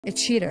A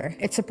cheater.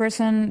 It's a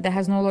person that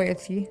has no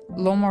loyalty,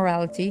 low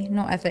morality,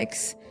 no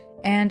ethics,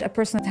 and a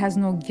person that has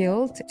no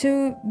guilt.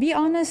 To be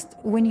honest,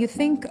 when you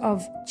think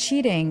of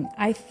cheating,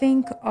 I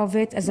think of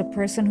it as a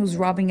person who's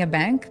robbing a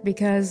bank,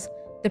 because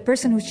the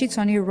person who cheats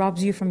on you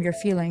robs you from your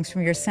feelings,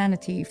 from your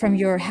sanity, from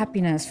your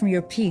happiness, from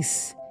your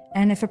peace.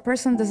 And if a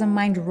person doesn't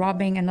mind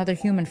robbing another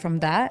human from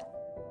that,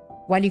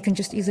 while you can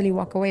just easily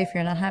walk away if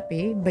you're not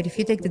happy, but if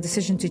you take the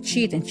decision to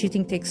cheat, and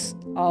cheating takes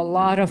a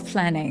lot of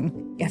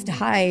planning. You have to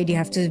hide, you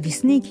have to be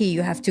sneaky,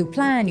 you have to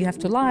plan, you have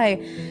to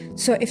lie.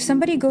 So if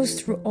somebody goes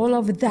through all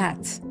of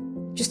that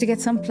just to get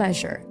some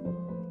pleasure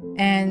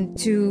and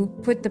to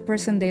put the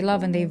person they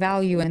love and they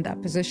value in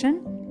that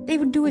position, they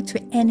would do it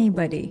to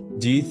anybody.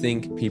 Do you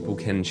think people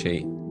can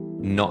cheat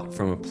not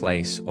from a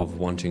place of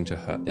wanting to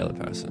hurt the other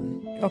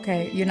person?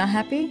 Okay, you're not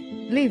happy?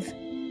 Leave.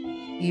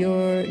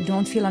 You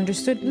don't feel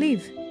understood?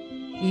 Leave.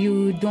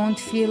 You don't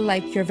feel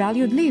like you're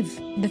valued? Leave.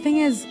 The thing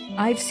is,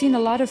 I've seen a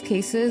lot of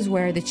cases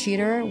where the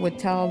cheater would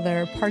tell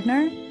their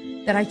partner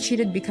that I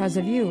cheated because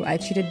of you. I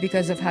cheated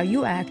because of how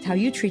you act, how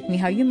you treat me,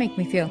 how you make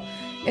me feel.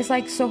 It's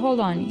like, so hold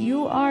on.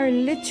 You are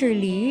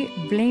literally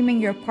blaming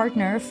your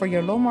partner for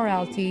your low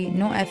morality,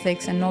 no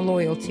ethics, and no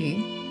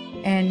loyalty.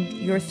 And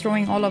you're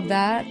throwing all of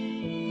that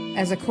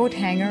as a coat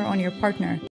hanger on your partner.